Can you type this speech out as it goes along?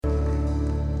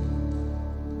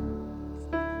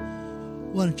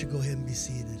Why don't you go ahead and be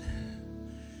seated?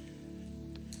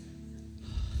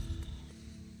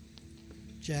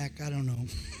 Jack, I don't know.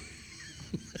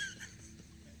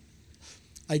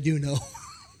 I do know.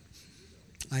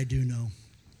 I do know.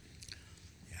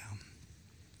 Yeah.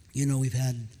 You know, we've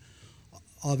had,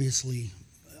 obviously,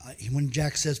 when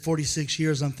Jack says 46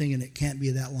 years, I'm thinking it can't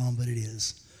be that long, but it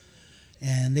is.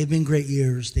 And they've been great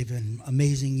years. They've been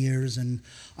amazing years. And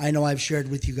I know I've shared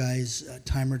with you guys a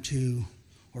time or two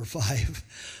or five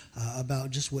about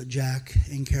just what Jack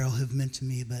and Carol have meant to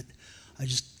me. But I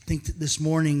just think that this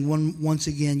morning, once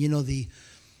again, you know,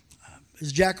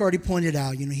 as Jack already pointed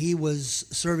out, you know, he was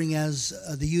serving as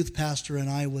the youth pastor, and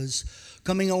I was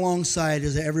coming alongside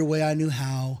as every way I knew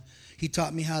how. He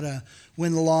taught me how to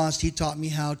win the lost. He taught me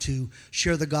how to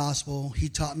share the gospel. He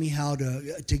taught me how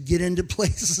to get into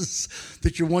places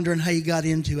that you're wondering how you got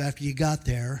into after you got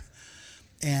there.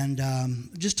 And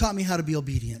just taught me how to be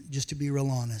obedient, just to be real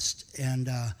honest. And,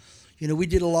 you know, we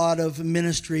did a lot of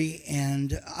ministry,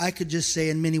 and I could just say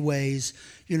in many ways,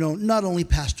 you know, not only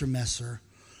Pastor Messer,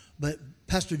 but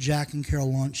Pastor Jack and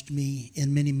Carol launched me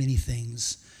in many, many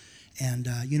things. And,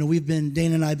 you know,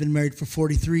 Dana and I have been married for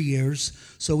 43 years,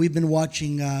 so we've been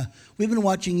watching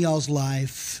y'all's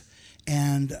life.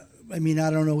 And, I mean,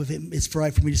 I don't know if it's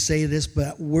right for me to say this,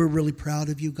 but we're really proud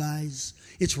of you guys.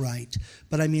 It's right.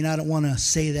 But, I mean, I don't want to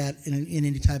say that in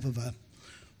any type of a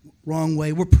wrong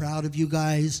way. We're proud of you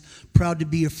guys, proud to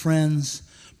be your friends,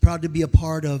 proud to be a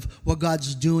part of what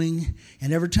God's doing.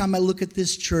 And every time I look at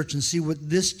this church and see what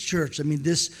this church, I mean,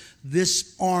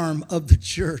 this arm of the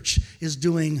church is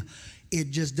doing,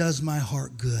 it just does my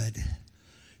heart good.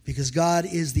 Because God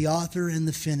is the author and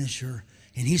the finisher.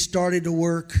 And He started to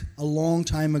work a long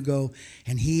time ago,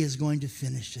 and He is going to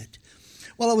finish it.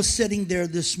 While I was sitting there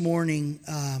this morning,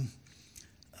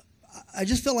 I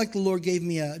just felt like the Lord gave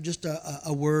me a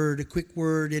quick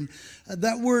word. And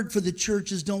that word for the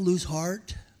church is don't lose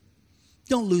heart.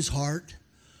 Don't lose heart.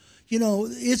 You know,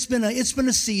 it's been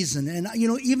a season. And, you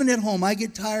know, even at home, I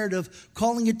get tired of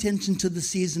calling attention to the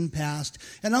season past.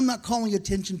 And I'm not calling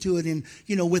attention to it in,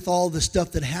 you know, with all the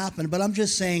stuff that happened. But I'm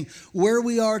just saying where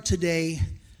we are today,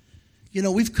 you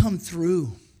know, we've come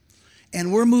through.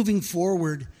 And we're moving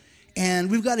forward.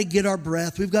 And we've got to get our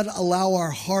breath. We've got to allow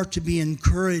our heart to be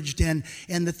encouraged. And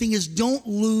the thing is, don't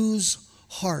lose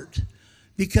heart.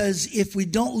 Because if we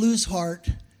don't lose heart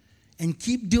and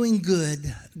keep doing good,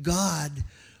 God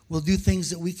will do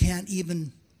things that we can't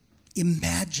even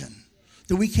imagine.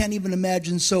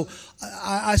 So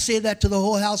I say that to the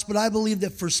whole house, but I believe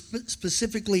that for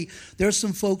specifically, there's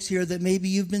some folks here that maybe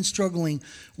you've been struggling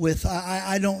with.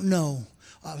 I don't know.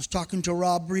 I was talking to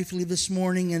Rob briefly this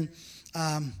morning, and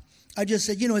I just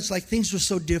said, you know, it's like things are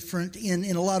so different in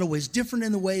a lot of ways. Different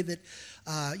in the way that,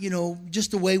 you know,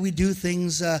 just the way we do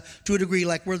things to a degree,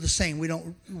 like we're the same. We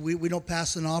don't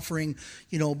pass an offering,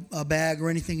 you know, a bag or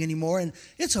anything anymore. And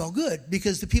it's all good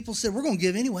because the people said, we're going to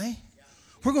give anyway.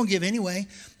 We're going to give anyway.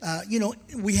 You know,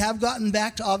 we have gotten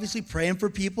back to obviously praying for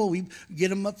people. We get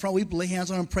them up front. We lay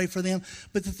hands on them and pray for them.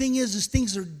 But the thing is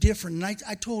things are different. And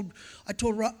I told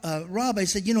Rob, I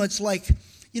said, you know, it's like,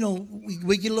 you know,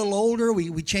 we get a little older,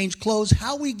 we change clothes.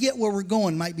 How we get where we're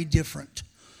going might be different.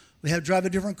 We have to drive a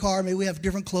different car, maybe we have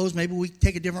different clothes, maybe we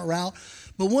take a different route.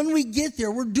 But when we get there,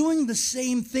 we're doing the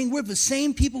same thing. We're the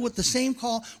same people with the same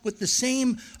call, with the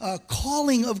same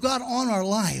calling of God on our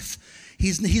life.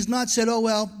 He's not said, oh,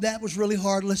 well, that was really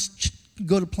hard. Let's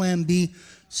go to plan B.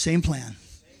 Same plan.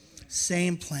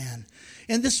 Same plan.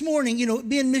 And this morning, you know,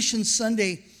 being Mission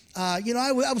Sunday, you know,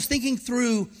 I was thinking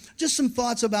through just some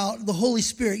thoughts about the Holy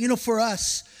Spirit. You know, for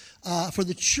us, for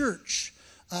the church,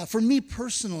 for me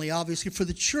personally, obviously, for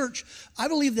the church, I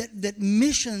believe that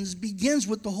missions begins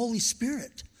with the Holy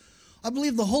Spirit. I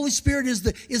believe the Holy Spirit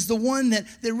is the one that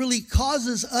really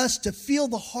causes us to feel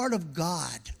the heart of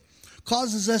God.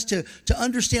 Causes us to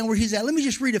understand where He's at. Let me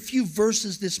just read a few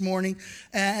verses this morning.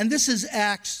 And this is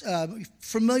Acts.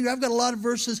 Familiar. I've got a lot of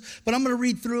verses, but I'm going to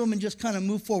read through them and just kind of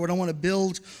move forward. I want to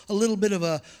build a little bit of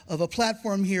a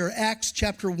platform here. Acts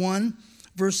chapter 1,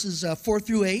 verses 4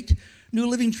 through 8. New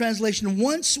Living Translation.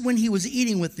 Once when He was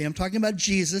eating with them, talking about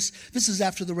Jesus, this is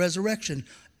after the resurrection.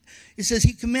 It says,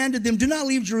 He commanded them, do not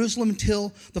leave Jerusalem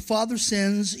until the Father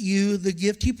sends you the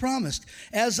gift He promised.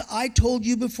 As I told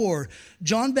you before,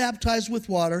 John baptized with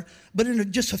water, but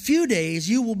in just a few days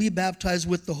you will be baptized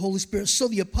with the Holy Spirit. So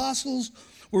the apostles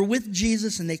were with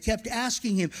Jesus, and they kept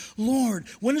asking him, Lord,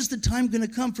 when is the time going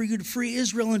to come for you to free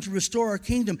Israel and to restore our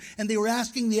kingdom? And they were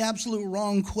asking the absolute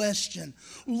wrong question.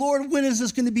 Lord, when is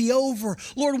this going to be over?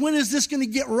 Lord, when is this going to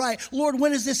get right? Lord,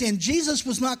 when is this? And Jesus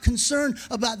was not concerned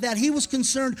about that. He was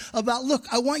concerned about, look,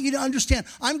 I want you to understand,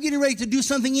 I'm getting ready to do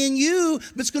something in you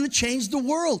that's going to change the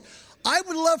world. I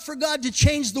would love for God to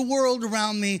change the world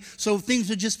around me so things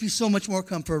would just be so much more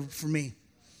comfort for me.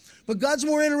 But God's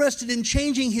more interested in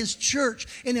changing his church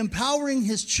and empowering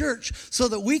his church so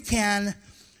that we can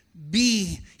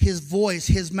be his voice,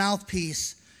 his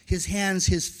mouthpiece, his hands,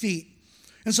 his feet.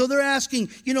 And so they're asking,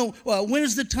 when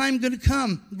is the time going to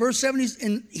come? Verse 7,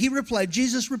 and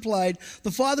Jesus replied,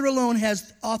 the Father alone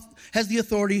has the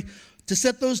authority to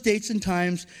set those dates and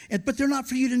times, but they're not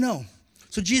for you to know.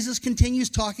 So Jesus continues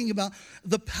talking about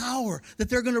the power that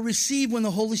they're going to receive when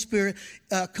the Holy Spirit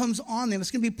comes on them.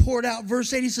 It's going to be poured out.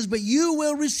 Verse 8, he says, but you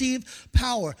will receive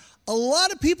power. A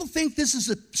lot of people think this is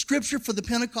a scripture for the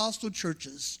Pentecostal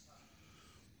churches.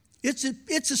 It's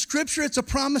a scripture, it's a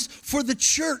promise for the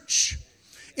church.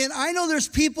 And I know there's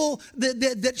people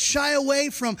that shy away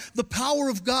from the power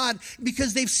of God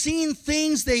because they've seen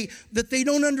things that they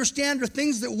don't understand or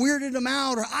things that weirded them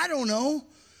out or I don't know.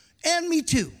 And me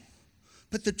too.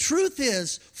 But the truth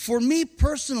is, for me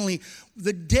personally,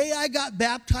 the day I got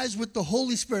baptized with the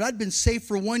Holy Spirit, I'd been saved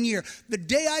for 1 year. The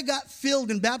day I got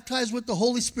filled and baptized with the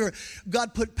Holy Spirit,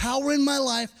 God put power in my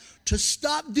life to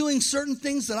stop doing certain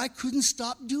things that I couldn't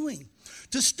stop doing.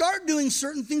 To start doing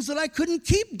certain things that I couldn't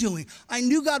keep doing. I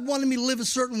knew God wanted me to live a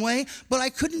certain way, but I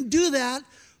couldn't do that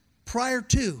prior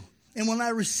to. And when I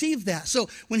received that. So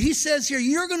when he says here,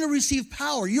 you're going to receive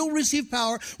power. You'll receive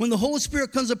power when the Holy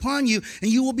Spirit comes upon you.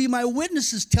 And you will be my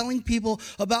witnesses telling people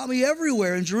about me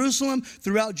everywhere. In Jerusalem,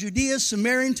 throughout Judea,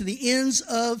 Samaria, and to the ends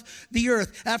of the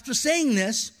earth. After saying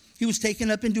this, he was taken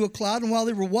up into a cloud. And while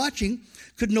they were watching,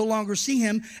 could no longer see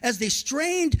him. As they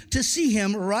strained to see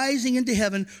him rising into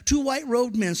heaven, 2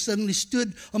 white-robed men suddenly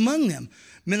stood among them.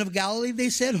 Men of Galilee, they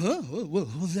said, what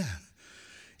was that?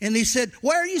 And they said,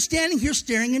 why are you standing here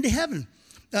staring into heaven?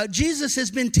 Jesus has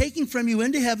been taken from you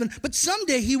into heaven, but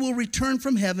someday he will return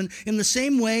from heaven in the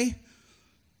same way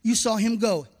you saw him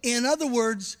go. In other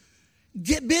words,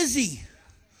 get busy.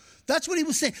 That's what he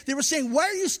was saying. They were saying, why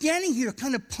are you standing here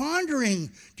kind of pondering?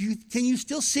 Can you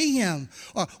still see him?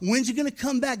 Or when's he going to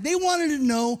come back? They wanted to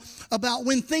know about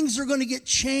when things are going to get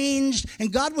changed.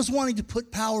 And God was wanting to put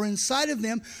power inside of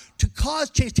them to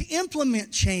cause change, to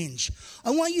implement change.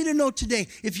 I want you to know today,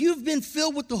 if you've been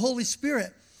filled with the Holy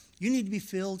Spirit, you need to be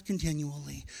filled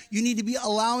continually. You need to be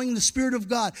allowing the Spirit of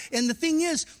God. And the thing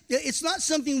is, it's not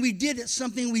something we did, it's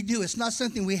something we do. It's not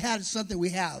something we had, it's something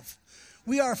we have.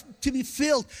 We are to be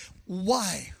filled.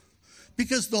 Why?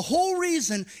 Because the whole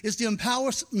reason is to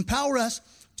empower us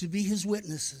to be his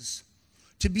witnesses,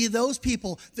 to be those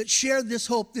people that share this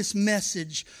hope, this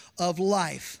message of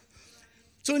life.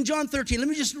 So in John 13,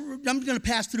 I'm going to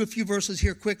pass through a few verses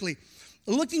here quickly.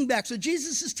 Looking back, so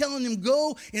Jesus is telling them,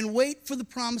 go and wait for the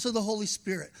promise of the Holy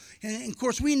Spirit. And of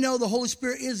course, we know the Holy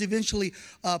Spirit is eventually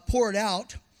poured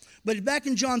out. But back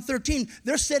in John 13,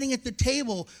 they're sitting at the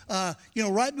table,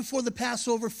 right before the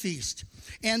Passover feast.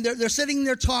 And they're sitting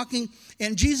there talking,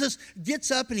 and Jesus gets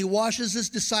up and he washes his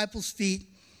disciples' feet.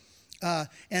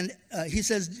 He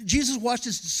says, Jesus washed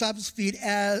his disciples' feet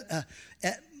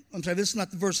I'm sorry, this is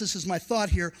not the verse, this is my thought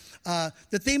here,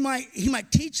 that he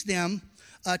might teach them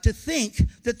to think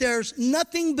that there's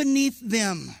nothing beneath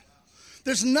them.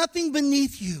 There's nothing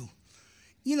beneath you.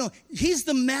 He's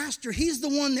the master. He's the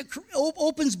one that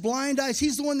opens blind eyes.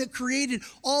 He's the one that created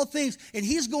all things. And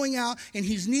he's going out and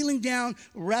he's kneeling down,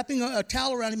 wrapping a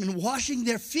towel around him and washing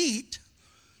their feet.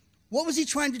 What was he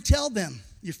trying to tell them?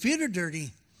 Your feet are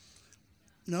dirty.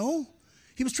 No.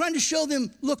 He was trying to show them,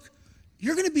 look,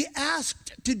 you're going to be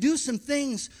asked to do some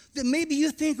things that maybe you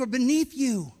think are beneath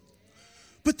you.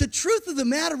 But the truth of the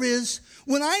matter is,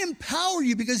 when I empower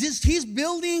you, because he's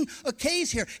building a case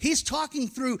here. He's talking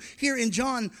through here in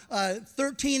John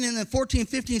 13 and then 14,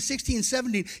 15, 16,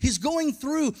 17. He's going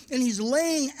through and he's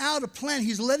laying out a plan.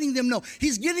 He's letting them know.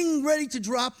 He's getting ready to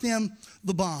drop them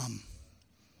the bomb.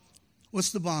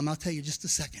 What's the bomb? I'll tell you just a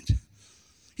second.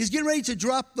 He's getting ready to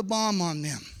drop the bomb on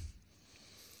them.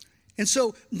 And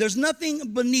so there's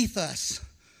nothing beneath us.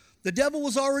 The devil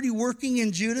was already working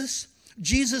in Judas.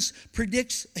 Jesus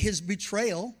predicts his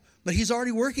betrayal, but he's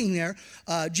already working there.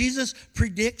 Jesus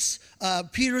predicts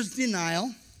Peter's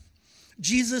denial.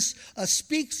 Jesus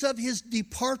speaks of his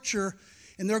departure,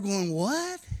 and they're going,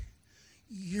 what?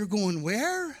 You're going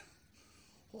where?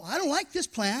 Well, I don't like this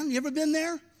plan. You ever been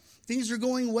there? things are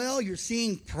going well, you're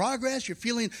seeing progress, you're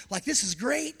feeling like this is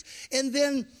great, and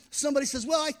then somebody says,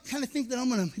 well, I kind of think that I'm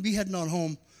going to be heading on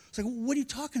home. It's like, what are you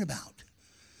talking about?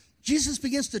 Jesus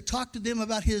begins to talk to them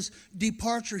about his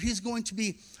departure. He's going to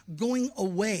be going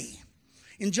away.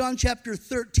 In John chapter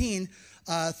 13,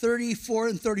 34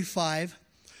 and 35,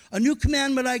 a new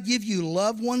commandment I give you,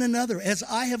 love one another. As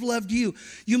I have loved you,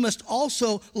 you must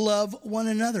also love one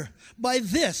another. By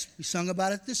this, we sung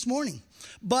about it this morning.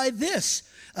 By this,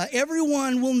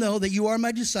 everyone will know that you are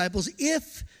my disciples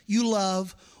if you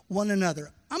love one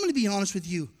another. I'm going to be honest with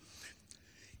you.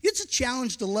 It's a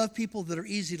challenge to love people that are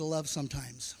easy to love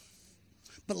sometimes.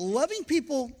 But loving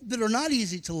people that are not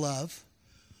easy to love,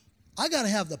 I got to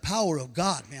have the power of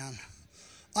God, man.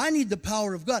 I need the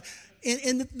power of God.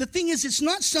 And the thing is, it's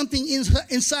not something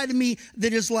inside of me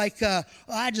that is like,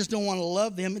 I just don't want to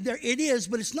love them. It is,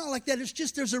 but it's not like that. It's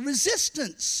just there's a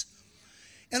resistance.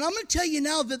 And I'm going to tell you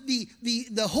now that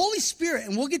the Holy Spirit,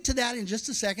 and we'll get to that in just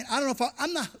a second. I don't know if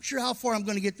I'm not sure how far I'm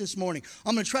going to get this morning.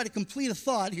 I'm going to try to complete a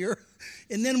thought here,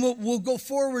 and then we'll go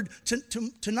forward to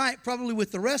tonight, probably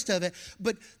with the rest of it.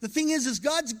 But the thing is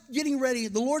God's getting ready.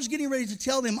 The Lord's getting ready to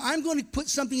tell them, I'm going to put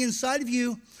something inside of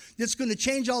you that's going to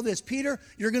change all this. Peter,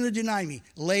 you're going to deny me.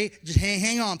 Just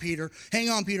hang on, Peter. Hang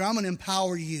on, Peter. I'm going to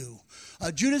empower you.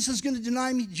 Judas is going to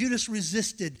deny me. Judas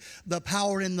resisted the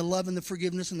power and the love and the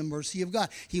forgiveness and the mercy of God.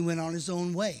 He went on his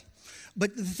own way.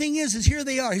 But the thing is here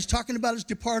they are. He's talking about his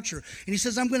departure. And he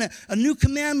says, a new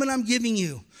commandment I'm giving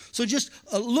you. So just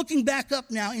looking back up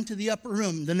now into the upper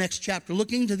room, the next chapter,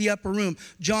 looking into the upper room,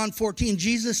 John 14,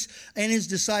 Jesus and his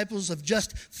disciples have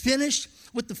just finished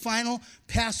with the final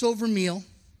Passover meal.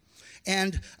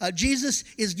 And Jesus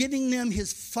is giving them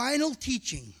his final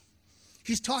teaching.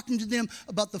 He's talking to them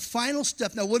about the final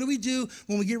stuff. Now, what do we do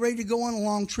when we get ready to go on a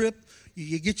long trip?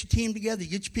 You get your team together, you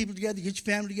get your people together, you get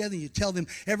your family together, and you tell them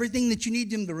everything that you need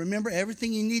them to remember,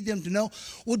 everything you need them to know.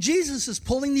 Well, Jesus is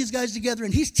pulling these guys together,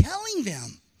 and he's telling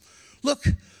them, look,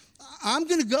 I'm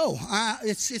going to go.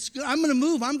 I'm going to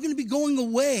move. I'm going to be going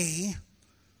away.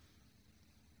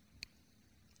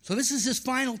 So this is his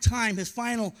final time, his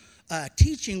final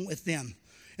teaching with them.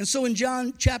 And so in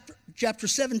John chapter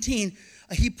 17,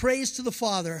 he prays to the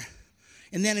Father,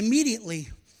 and then immediately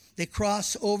they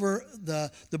cross over the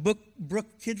brook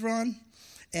Kidron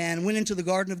and went into the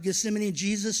Garden of Gethsemane.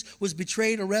 Jesus was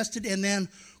betrayed, arrested, and then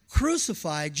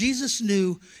crucified. Jesus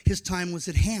knew his time was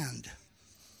at hand.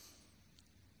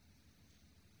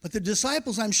 But the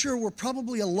disciples, I'm sure, were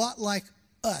probably a lot like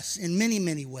us in many,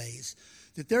 many ways,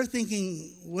 that they're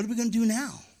thinking, what are we going to do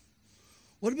now?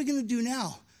 What are we going to do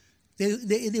now?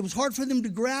 It was hard for them to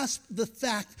grasp the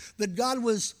fact that God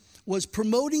was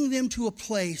promoting them to a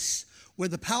place where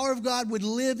the power of God would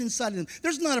live inside of them.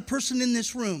 There's not a person in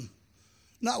this room,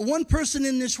 not one person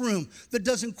in this room that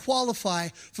doesn't qualify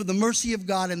for the mercy of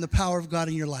God and the power of God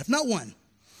in your life. Not one.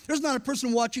 There's not a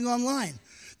person watching online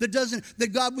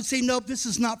that God would say, nope, this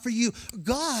is not for you.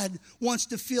 God wants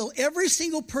to fill every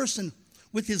single person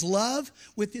with his love,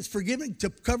 with his forgiveness, to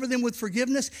cover them with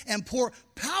forgiveness and pour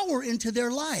power into their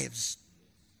lives.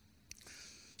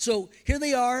 So here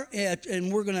they are,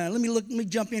 and we're gonna let me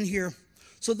jump in here.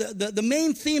 So the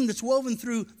main theme that's woven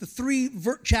through the three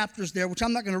chapters there, which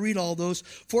I'm not going to read all those,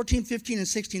 14, 15, and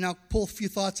 16, I'll pull a few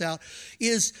thoughts out,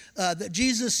 is that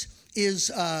Jesus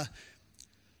is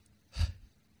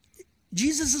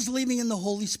leaving and the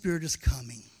Holy Spirit is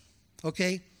coming.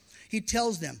 Okay? He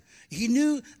tells them. He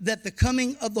knew that the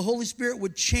coming of the Holy Spirit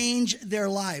would change their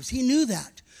lives. He knew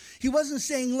that. He wasn't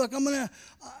saying, look, I'm a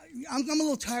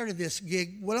little tired of this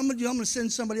gig. What I'm going to do, I'm going to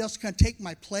send somebody else to kind of take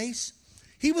my place.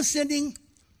 He was sending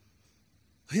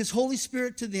his Holy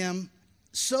Spirit to them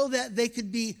so that they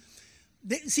could be,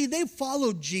 they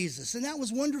followed Jesus. And that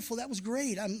was wonderful. That was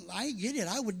great. I get it.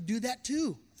 I would do that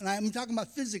too. And I'm talking about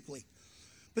physically.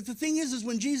 But the thing is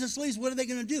when Jesus leaves, what are they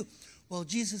going to do? Well,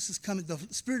 Jesus is coming, the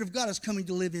Spirit of God is coming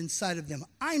to live inside of them.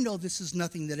 I know this is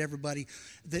nothing that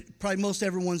probably most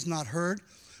everyone's not heard.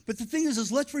 But the thing is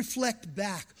let's reflect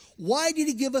back. Why did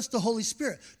he give us the Holy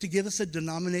Spirit? To give us a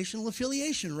denominational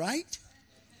affiliation, right?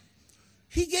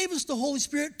 He gave us the Holy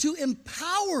Spirit to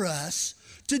empower us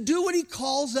to do what he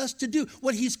calls us to do,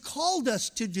 what he's called us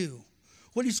to do,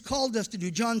 what he's called us to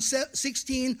do. John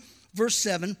 16, verse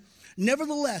 7,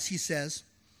 nevertheless, he says,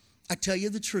 I tell you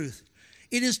the truth.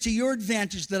 It is to your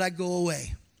advantage that I go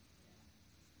away.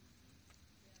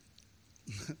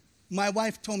 My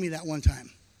wife told me that one time.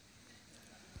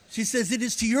 She says, it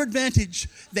is to your advantage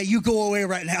that you go away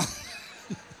right now.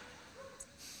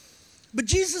 But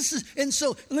Jesus is, and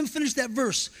so let me finish that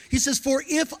verse. He says, for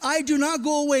if I do not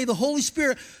go away, the Holy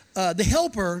Spirit, the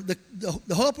helper,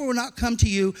 the helper will not come to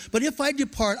you, but if I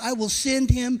depart, I will send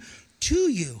him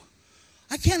to you.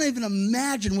 I can't even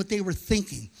imagine what they were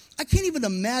thinking. I can't even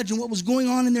imagine what was going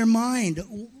on in their mind.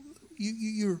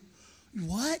 You're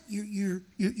what?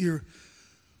 You're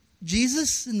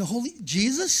Jesus and the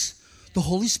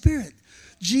Holy Spirit.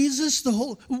 Jesus,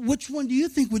 which one do you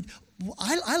think would?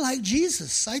 I like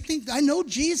Jesus. I know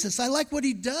Jesus. I like what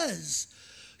he does.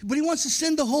 But he wants to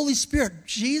send the Holy Spirit.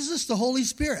 Jesus, the Holy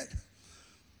Spirit.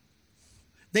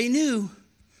 They knew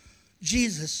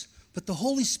Jesus, but the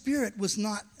Holy Spirit was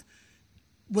not,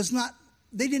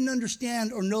 they didn't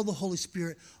understand or know the Holy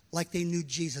Spirit like they knew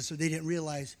Jesus, or they didn't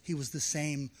realize he was the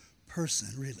same person,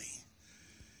 really.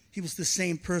 He was the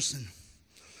same person.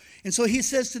 And so he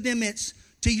says to them, it's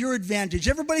to your advantage.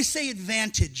 Everybody say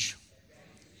advantage.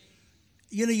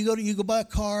 You know, you go buy a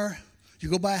car, you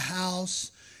go buy a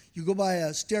house, you go buy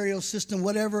a stereo system,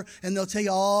 whatever, and they'll tell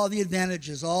you all the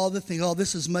advantages, all the things. Oh,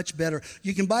 this is much better.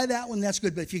 You can buy that one, that's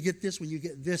good, but if you get this one, you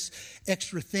get this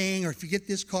extra thing, or if you get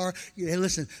this car, hey,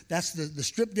 listen, that's the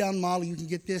stripped-down model, you can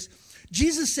get this.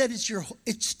 Jesus said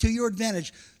it's to your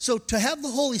advantage. So to have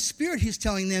the Holy Spirit, he's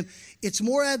telling them, it's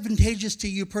more advantageous to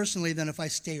you personally than if I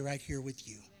stay right here with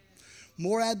you.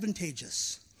 More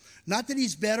advantageous. Not that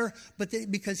he's better, but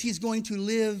because he's going to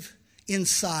live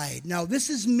inside. Now, this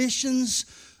is missions.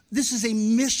 This is a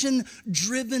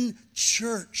mission-driven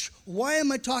church. Why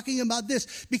am I talking about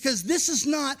this? Because this is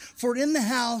not for in the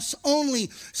house only,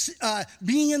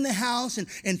 being in the house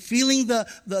and feeling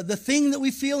the thing that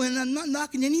we feel. And I'm not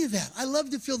knocking any of that. I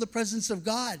love to feel the presence of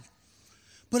God.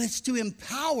 But it's to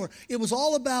empower. It was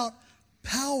all about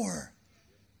power.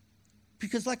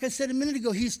 Because like I said a minute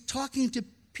ago, he's talking to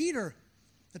Peter.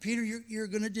 Peter, you're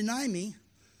going to deny me,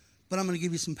 but I'm going to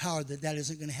give you some power that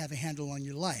isn't going to have a handle on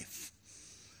your life.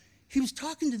 He was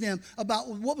talking to them about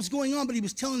what was going on, but he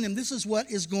was telling them this is what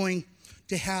is going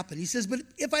to happen. He says, but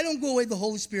if I don't go away, the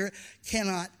Holy Spirit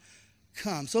cannot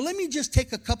come. So let me just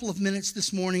take a couple of minutes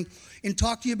this morning and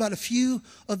talk to you about a few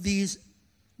of these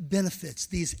benefits,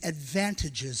 these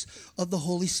advantages of the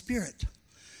Holy Spirit.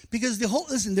 Because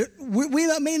we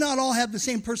may not all have the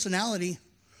same personality,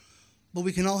 but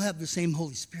we can all have the same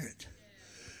Holy Spirit.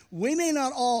 We may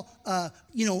not all,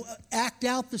 act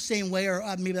out the same way, or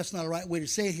maybe that's not the right way to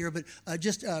say it here, but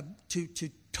just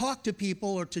to talk to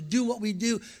people or to do what we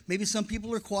do. Maybe some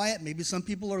people are quiet. Maybe some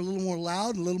people are a little more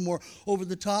loud, a little more over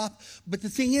the top. But the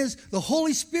thing is, the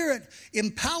Holy Spirit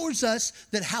empowers us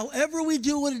that however we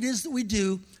do what it is that we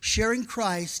do, sharing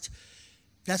Christ,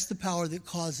 that's the power that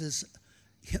causes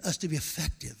us to be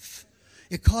effective.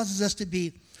 It causes us to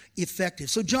be effective.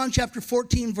 So John chapter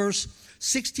 14, verse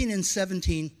 16 and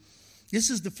 17. This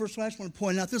is the first one I just want to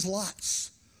point out. There's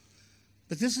lots.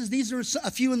 But these are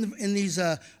a few in these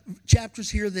chapters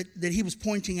here that he was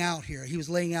pointing out here. He was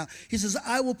laying out. He says,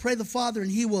 I will pray the Father, and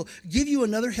he will give you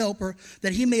another helper,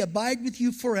 that he may abide with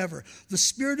you forever. The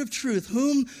Spirit of truth,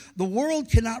 whom the world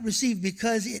cannot receive,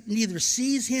 because it neither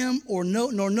sees him nor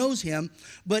knows him,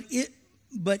 but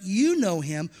you know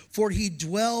him, for he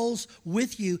dwells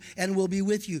with you and will be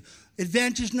with you.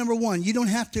 Advantage number one, you don't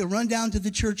have to run down to the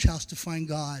church house to find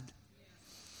God.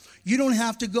 You don't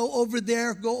have to go over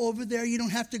there. You don't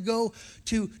have to go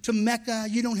to Mecca.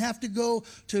 You don't have to go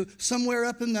to somewhere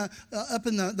up in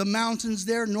the mountains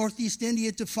there, northeast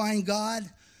India, to find God.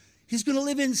 He's going to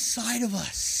live inside of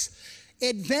us.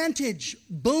 Advantage,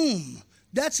 boom.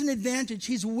 That's an advantage.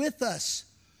 He's with us.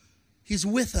 He's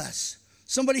with us.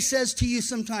 Somebody says to you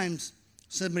sometimes,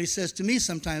 somebody says to me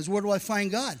sometimes, where do I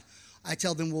find God? I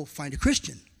tell them, well, find a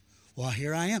Christian. Well,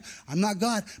 here I am. I'm not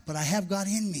God, but I have God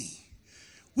in me.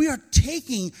 We are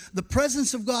taking the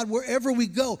presence of God wherever we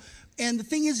go. And the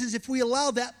thing is if we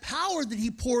allow that power that he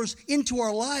pours into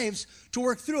our lives to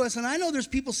work through us, and I know there's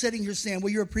people sitting here saying, well,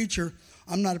 you're a preacher.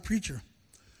 I'm not a preacher.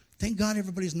 Thank God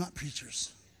everybody's not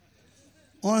preachers.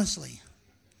 Honestly.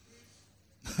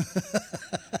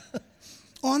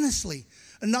 Honestly.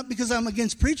 And not because I'm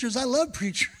against preachers. I love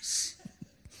preachers.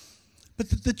 But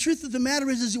the truth of the matter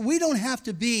is we don't have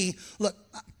to be, look,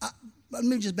 let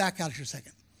me just back out here a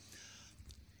second.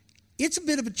 It's a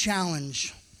bit of a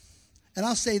challenge, and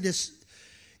I'll say this.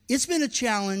 It's been a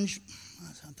challenge,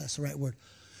 that's the right word,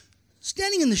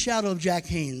 standing in the shadow of Jack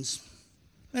Haynes,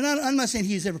 and I'm not saying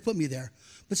he's ever put me there,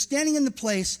 but standing in the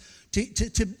place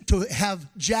to have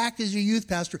Jack as your youth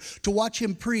pastor, to watch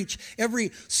him preach every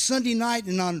Sunday night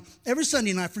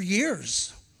for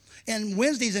years, and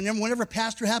Wednesdays, and whenever a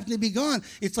pastor happened to be gone,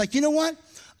 it's like, you know what?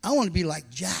 I want to be like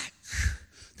Jack.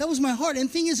 That was my heart. And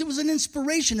the thing is, it was an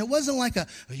inspiration. It wasn't like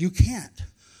you can't.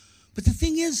 But the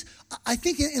thing is, I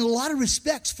think in a lot of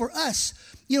respects for us,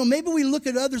 maybe we look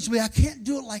at others and I can't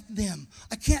do it like them.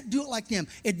 I can't do it like them.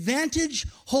 Advantage,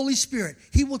 Holy Spirit.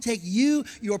 He will take you,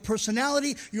 your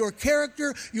personality, your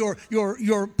character,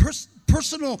 your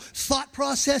personal thought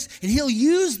process, and he'll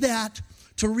use that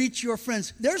to reach your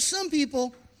friends. There's some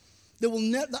people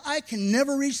that I can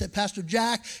never reach, that Pastor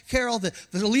Jack, Carol, the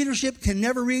leadership can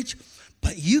never reach,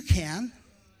 but you can.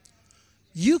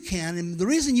 You can, and the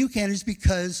reason you can is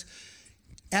because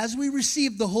as we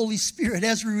receive the Holy Spirit,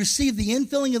 as we receive the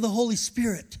infilling of the Holy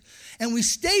Spirit, and we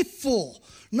stay full.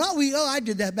 I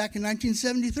did that back in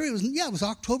 1973. It was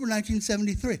October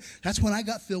 1973. That's when I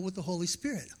got filled with the Holy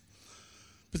Spirit.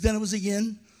 But then it was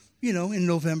again, in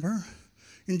November,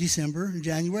 in December, in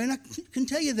January. And I can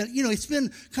tell you that, it's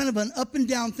been kind of an up and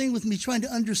down thing with me trying to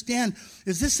understand,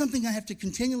 is this something I have to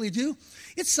continually do?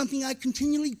 It's something I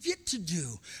continually get to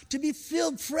do, to be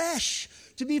filled fresh,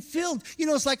 to be filled.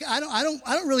 It's like I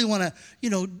don't really want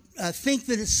to, think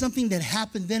that it's something that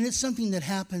happened then. It's something that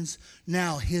happens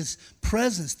now. His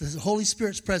presence, the Holy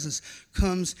Spirit's presence,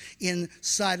 comes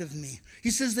inside of me.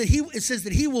 It says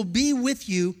that he will be with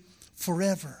you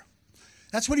forever.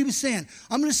 That's what he was saying.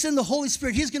 I'm going to send the Holy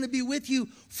Spirit. He's going to be with you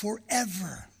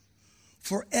forever.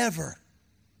 Forever.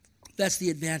 That's the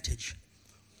advantage.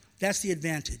 That's the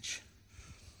advantage.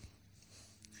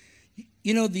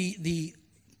 A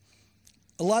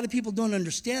lot of people don't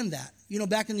understand that.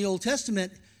 Back in the Old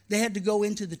Testament, they had to go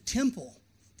into the temple.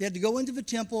 They had to go into the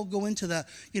temple, go into the,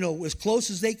 as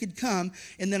close as they could come,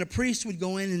 and then a priest would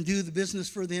go in and do the business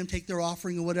for them, take their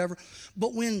offering or whatever.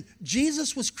 But when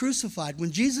Jesus was crucified, when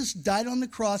Jesus died on the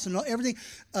cross and everything,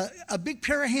 a big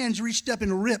pair of hands reached up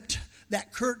and ripped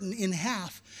that curtain in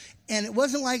half. And it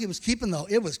wasn't like it was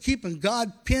keeping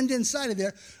God pinned inside of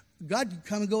there. God could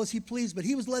come and go as he pleased, but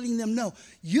he was letting them know,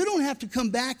 you don't have to come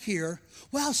back here.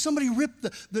 Wow, somebody ripped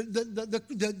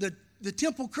the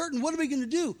temple curtain. What are we going to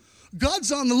do?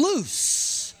 God's on the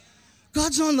loose.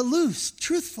 God's on the loose.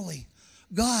 Truthfully,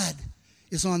 God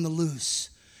is on the loose.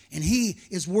 And he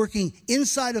is working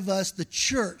inside of us, the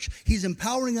church. He's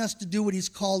empowering us to do what he's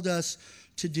called us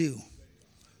to do.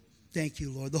 Thank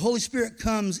you, Lord. The Holy Spirit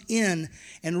comes in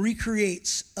and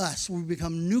recreates us. We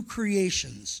become new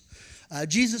creations.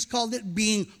 Jesus called it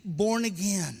being born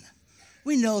again.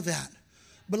 We know that.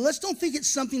 But let's don't think it's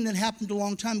something that happened a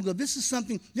long time ago. This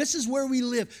is where we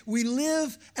live. We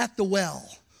live at the well,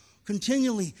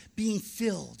 continually being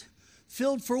filled.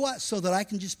 Filled for what? So that I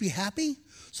can just be happy?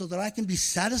 So that I can be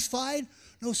satisfied?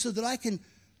 No, so that I can.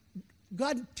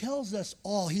 God tells us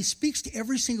all. He speaks to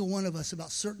every single one of us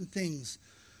about certain things.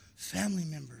 Family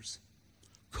members,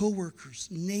 co-workers,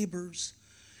 neighbors.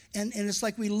 And it's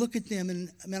like we look at them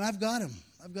and, man, I've got them.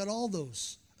 I've got all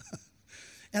those.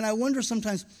 And I wonder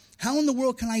sometimes, how in the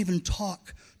world can I even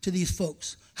talk to these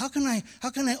folks? How can I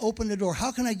open the door? How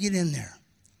can I get in there?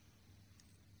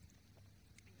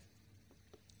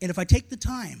 And if I take the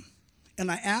time and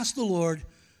I ask the Lord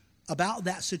about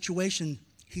that situation,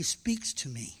 he speaks to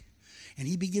me. And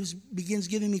he begins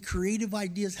giving me creative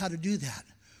ideas how to do that.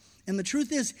 And the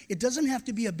truth is, it doesn't have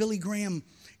to be a Billy Graham,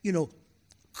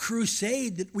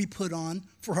 crusade that we put on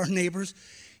for our neighbors.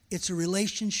 It's a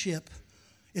relationship.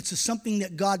 It's something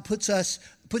that God puts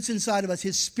inside of us,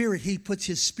 his spirit. He puts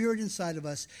his spirit inside of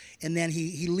us, and then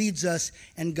he leads us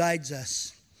and guides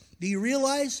us. Do you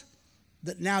realize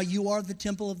that now you are the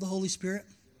temple of the Holy Spirit?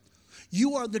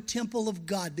 You are the temple of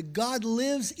God. The God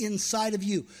lives inside of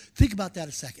you. Think about that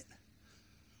a second.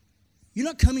 You're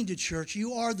not coming to church.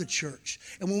 You are the church.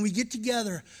 And when we get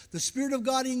together, the Spirit of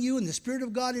God in you and the Spirit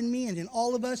of God in me and in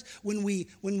all of us, when we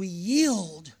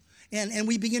yield and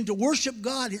we begin to worship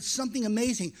God, it's something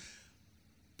amazing.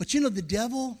 But the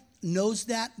devil knows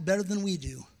that better than we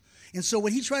do. And so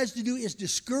what he tries to do is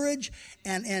discourage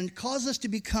and cause us to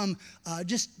become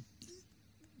just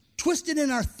twisted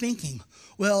in our thinking.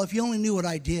 Well, if you only knew what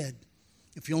I did,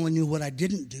 if you only knew what I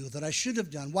didn't do, that I should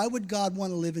have done, why would God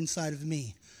want to live inside of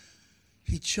me?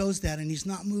 He chose that, and he's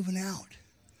not moving out.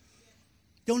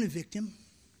 Don't evict him.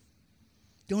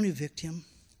 Don't evict him.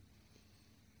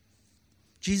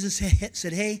 Jesus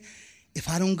said, hey, if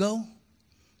I don't go,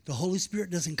 the Holy Spirit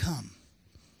doesn't come.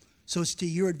 So it's to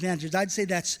your advantage. I'd say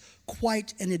that's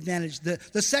quite an advantage.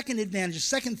 The second advantage, the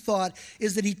second thought,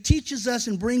 is that he teaches us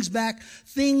and brings back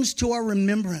things to our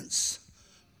remembrance.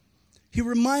 He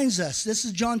reminds us, this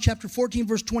is John chapter 14,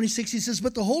 verse 26. He says,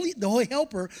 but the Holy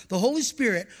Helper, the Holy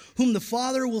Spirit, whom the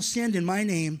Father will send in my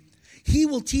name, he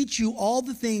will teach you all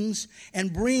the things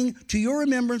and bring to your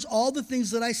remembrance all the things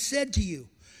that I said to you.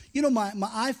 My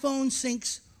iPhone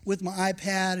syncs with my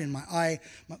iPad and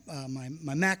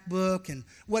my MacBook and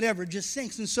whatever. It just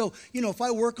syncs. And so, if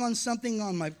I work on something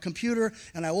on my computer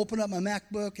and I open up my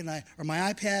MacBook or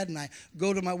my iPad and I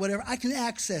go to my whatever, I can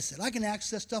access it. I can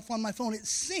access stuff on my phone. It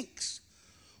syncs.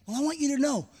 Well, I want you to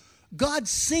know, God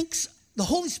syncs. The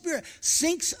Holy Spirit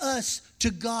syncs us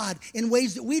to God in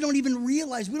ways that we don't even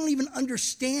realize, we don't even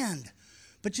understand.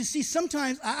 But you see,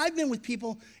 sometimes I've been with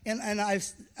people and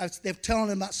they're telling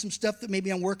them about some stuff that maybe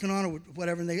I'm working on or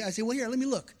whatever. And I say, well, here, let me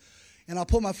look. And I'll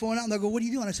pull my phone out and they'll go, what are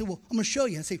you doing? I say, well, I'm going to show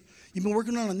you. I say, you've been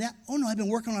working on that? Oh, no, I've been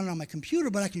working on it on my computer,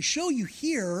 but I can show you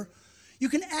here. You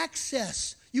can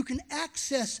access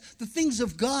the things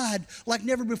of God like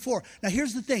never before. Now,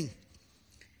 here's the thing.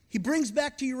 He brings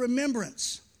back to your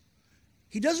remembrance.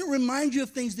 He doesn't remind you of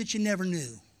things that you never knew.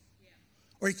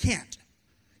 Or he can't.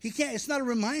 He can't. It's not a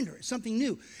reminder. It's something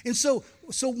new. And so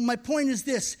my point is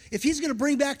this. If he's going to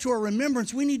bring back to our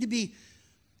remembrance, we need to be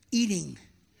eating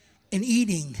and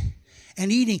eating and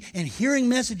eating and hearing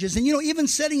messages. And, even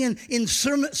sitting in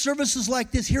services like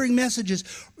this, hearing messages,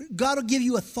 God will give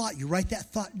you a thought. You write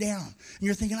that thought down. And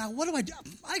you're thinking, what do I do?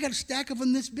 I got a stack of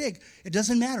them this big. It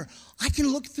doesn't matter. I can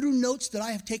look through notes that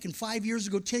I have taken 5 years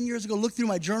ago, 10 years ago, look through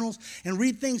my journals and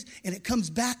read things, and it comes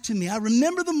back to me. I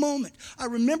remember the moment. I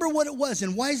remember what it was.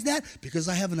 And why is that? Because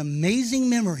I have an amazing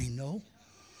memory. No.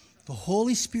 The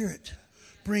Holy Spirit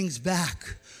brings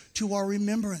back to our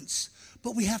remembrance.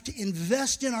 But we have to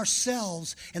invest in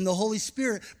ourselves, and the Holy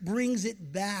Spirit brings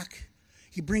it back.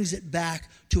 He brings it back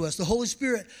to us. The Holy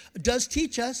Spirit does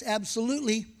teach us,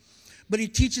 absolutely, but he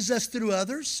teaches us through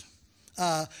others.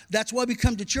 That's why we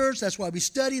come to church. That's why we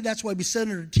study. That's why we sit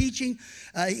under teaching.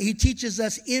 He teaches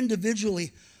us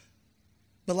individually.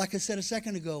 But like I said a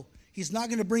second ago, he's not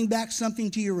going to bring back something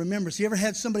to your remembrance. You ever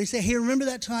had somebody say, hey, remember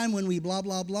that time when we blah,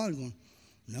 blah, blah? And going,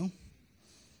 no.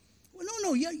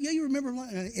 No, yeah, you remember.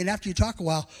 And after you talk a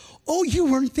while, oh, you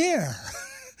weren't there.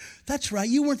 That's right,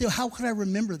 you weren't there. How could I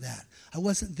remember that? I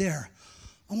wasn't there.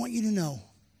 I want you to know,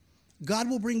 God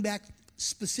will bring back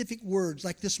specific words.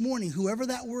 Like this morning, whoever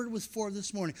that word was for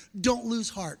this morning, don't lose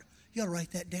heart. You got to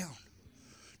write that down.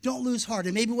 Don't lose heart.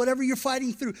 And maybe whatever you're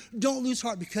fighting through, don't lose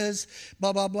heart because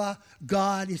blah, blah, blah,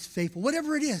 God is faithful.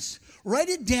 Whatever it is, write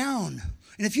it down.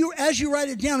 And as you write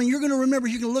it down, and you're going to remember,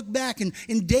 you're going to look back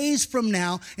in days from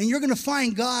now, and you're going to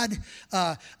find God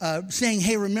saying,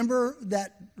 hey, remember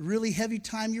that really heavy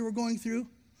time you were going through?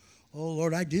 Oh,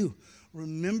 Lord, I do.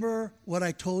 Remember what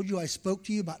I told you? I spoke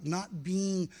to you about not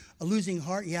being a losing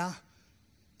heart? Yeah.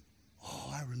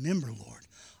 Oh, I remember, Lord.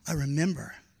 I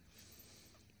remember.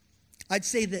 I'd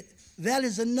say that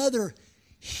is another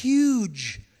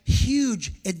huge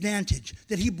advantage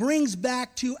that he brings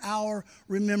back to our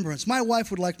remembrance. My wife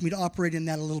would like me to operate in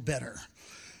that a little better,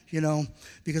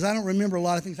 because I don't remember a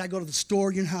lot of things. I go to the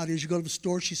store, you know how it is. You go to the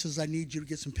store, she says, I need you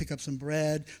to pick up some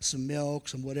bread, some milk,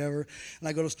 some whatever. And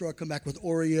I go to the store, I come back with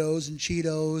Oreos and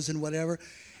Cheetos and whatever.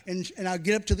 And I'll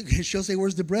get up to she'll say,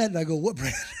 where's the bread? And I go, what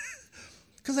bread?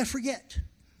 Because I forget.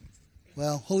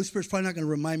 Well, Holy Spirit's probably not going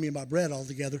to remind me about bread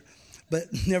altogether. But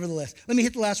nevertheless, let me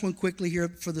hit the last one quickly here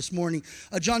for this morning.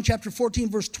 John chapter 14,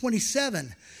 verse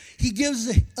 27. He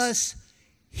gives us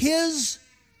his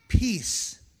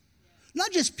peace.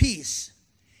 Not just peace.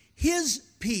 His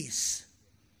peace.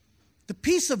 The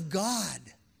peace of God.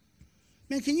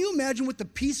 Man, can you imagine what the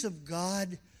peace of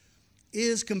God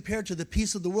is compared to the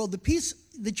peace of the world? The peace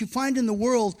that you find in the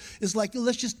world is like,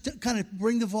 let's just kind of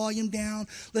bring the volume down.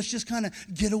 Let's just kind of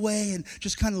get away and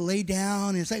just kind of lay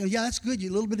down. And it's like, yeah, that's good.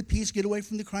 You a little bit of peace. Get away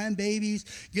from the crying babies.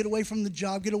 Get away from the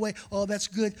job. Get away. Oh, that's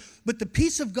good. But the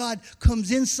peace of God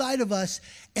comes inside of us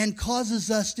and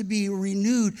causes us to be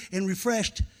renewed and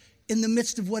refreshed in the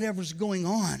midst of whatever's going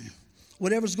on.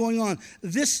 Whatever's going on.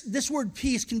 This word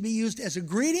peace can be used as a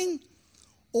greeting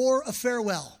or a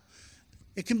farewell.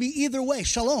 It can be either way.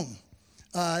 Shalom.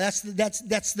 That's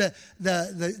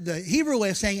the Hebrew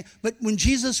way of saying it. But when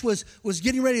Jesus was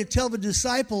getting ready to tell the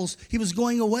disciples he was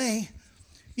going away,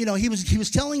 he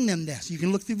was telling them this. You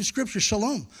can look through the scripture.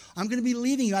 Shalom. I'm going to be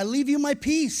leaving you. I leave you my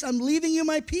peace. I'm leaving you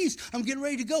my peace. I'm getting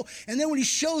ready to go. And then when he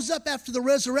shows up after the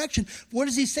resurrection, what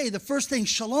does he say? The first thing,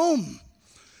 shalom,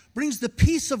 brings the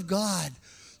peace of God.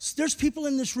 There's people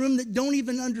in this room that don't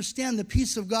even understand the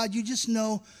peace of God. You just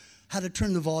know how to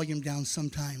turn the volume down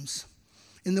sometimes.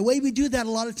 And the way we do that a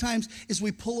lot of times is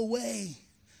we pull away.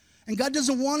 And God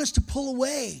doesn't want us to pull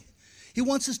away. He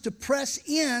wants us to press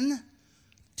in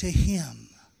to him.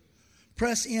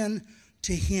 Press in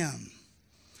to him.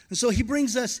 And so he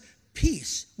brings us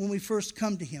peace when we first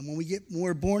come to him, when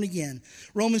we're born again.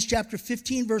 Romans chapter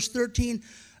 15, verse 13.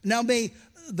 Now may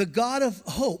the God of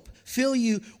hope fill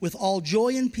you with all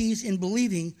joy and peace in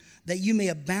believing, that you may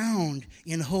abound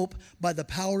in hope by the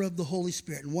power of the Holy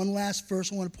Spirit. And one last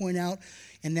verse I want to point out,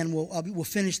 and then we'll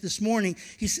finish this morning.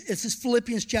 It says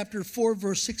Philippians chapter 4,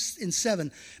 verse 6 and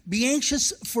 7. Be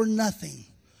anxious for nothing.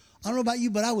 I don't know about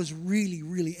you, but I was really,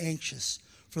 really anxious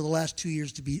for the last 2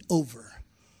 years to be over.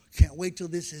 Can't wait till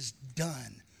this is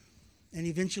done. And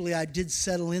eventually I did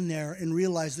settle in there and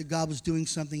realize that God was doing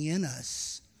something in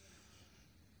us.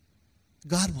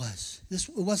 God was. It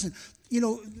wasn't,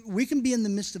 we can be in the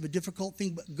midst of a difficult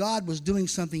thing, but God was doing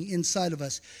something inside of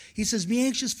us. He says, be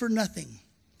anxious for nothing.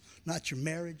 Not your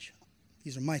marriage.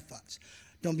 These are my thoughts.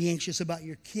 Don't be anxious about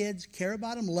your kids. Care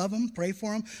about them, love them, pray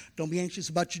for them. Don't be anxious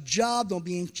about your job. Don't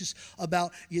be anxious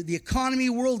about the economy,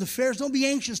 world affairs. Don't be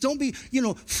anxious. Don't be,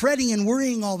 fretting and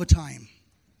worrying all the time.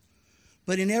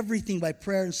 But in everything, by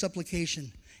prayer and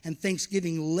supplication and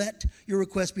thanksgiving, let your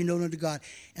requests be known unto God.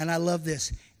 And I love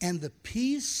this. And the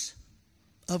peace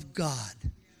of God,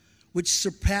 which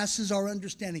surpasses our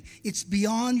understanding. It's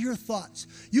beyond your thoughts.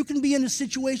 You can be in a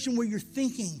situation where you're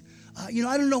thinking, I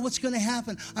don't know what's going to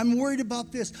happen. I'm worried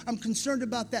about this. I'm concerned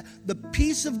about that. The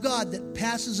peace of God that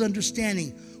passes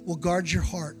understanding will guard your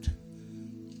heart.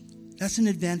 That's an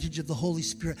advantage of the Holy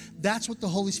Spirit. That's what the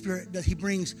Holy Spirit does. He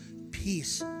brings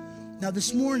peace. Now,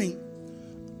 this morning,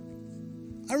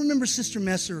 I remember Sister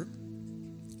Messer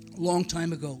a long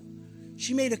time ago.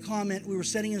 She made a comment. We were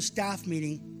sitting in a staff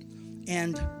meeting,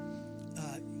 and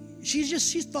she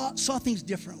saw things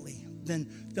differently than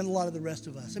a lot of the rest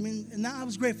of us. And I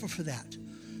was grateful for that,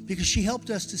 because she helped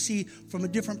us to see from a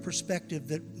different perspective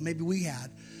that maybe we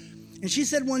had. And she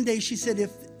said one day,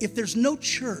 if there's no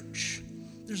church,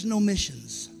 there's no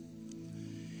missions.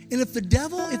 And if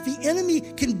the enemy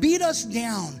can beat us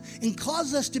down and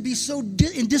cause us to be so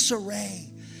in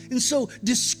disarray and so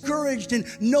discouraged and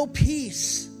no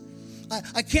peace,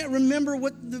 I can't remember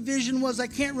what the vision was. I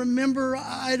can't remember.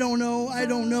 I don't know.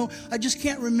 I just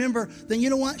can't remember. Then you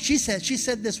know what? She said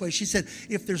this way. She said,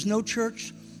 if there's no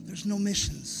church, there's no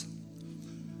missions.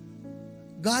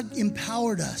 God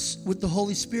empowered us with the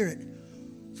Holy Spirit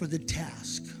for the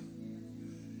task.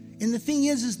 And the thing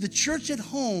is the church at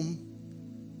home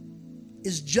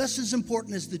is just as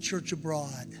important as the church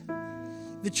abroad.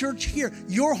 The church here,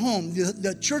 your home,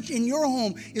 the church in your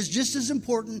home is just as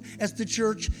important as the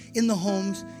church in the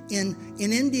homes in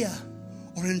India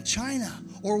or in China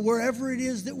or wherever it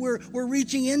is that we're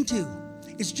reaching into.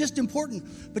 It's just important.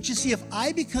 But you see, if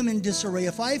I become in disarray,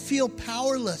 if I feel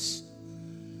powerless,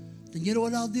 then you know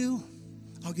what I'll do?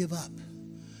 I'll give up.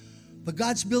 But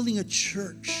God's building a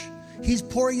church. He's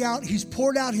poured out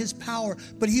his power,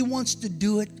 but he wants to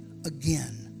do it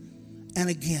again and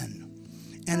again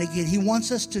and again. He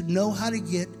wants us to know how to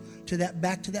get to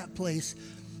back to that place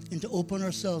and to open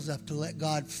ourselves up to let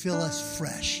God fill us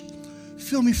fresh.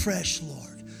 Fill me fresh,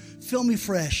 Lord. Fill me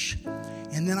fresh.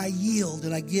 And then I yield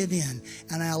and I give in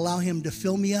and I allow him to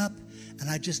fill me up. And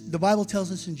the Bible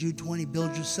tells us in Jude 20,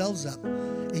 build yourselves up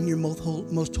in your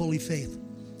most holy faith,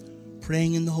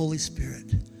 praying in the Holy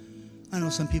Spirit. I know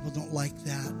some people don't like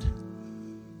that.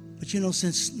 But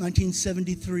since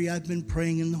 1973, I've been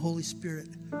praying in the Holy Spirit.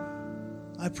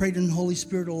 I prayed in the Holy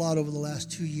Spirit a lot over the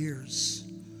last 2 years,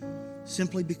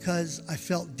 simply because I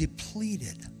felt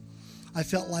depleted. I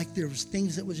felt like there was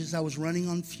things that was just, I was running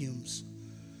on fumes.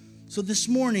 So this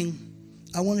morning,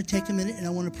 I want to take a minute and I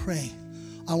want to pray.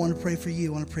 I want to pray for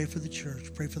you. I want to pray for the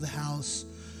church, pray for the house.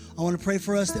 I want to pray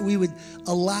for us that we would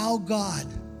allow God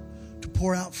to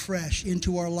pour out fresh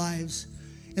into our lives.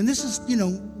 And this is,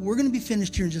 we're going to be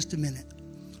finished here in just a minute.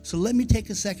 So let me take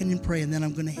a second and pray, and then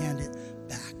I'm going to hand it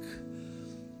back.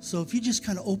 So if you just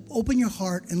kind of open your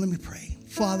heart and let me pray.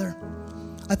 Father,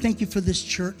 I thank you for this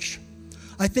church.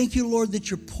 I thank you, Lord, that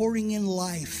you're pouring in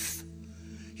life.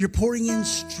 You're pouring in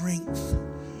strength.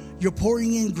 You're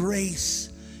pouring in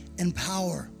grace and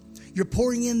power. You're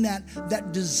pouring in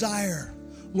that desire,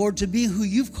 Lord, to be who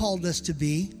you've called us to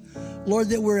be. Lord,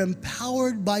 that we're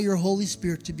empowered by your Holy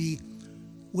Spirit to be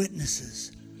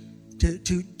witnesses,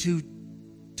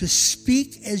 to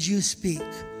speak as you speak,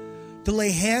 to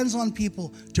lay hands on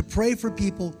people, to pray for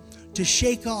people, to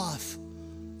shake off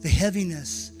the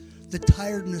heaviness, the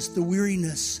tiredness, the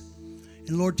weariness,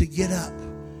 and Lord, to get up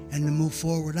and to move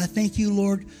forward. I thank you,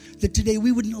 Lord, that today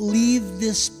we wouldn't leave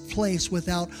this place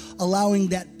without allowing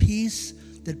that peace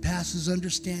that passes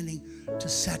understanding to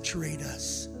saturate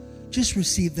us. Just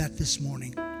receive that this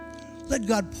morning. Let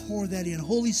God pour that in.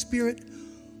 Holy Spirit,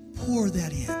 pour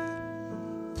that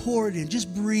in. Pour it in.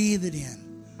 Just breathe it in.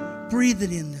 Breathe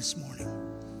it in this morning.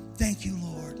 Thank you,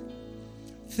 Lord.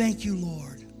 Thank you,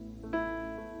 Lord.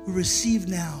 We receive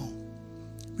now.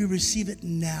 We receive it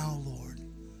now, Lord.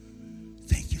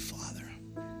 Thank you, Father.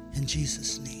 In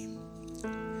Jesus' name.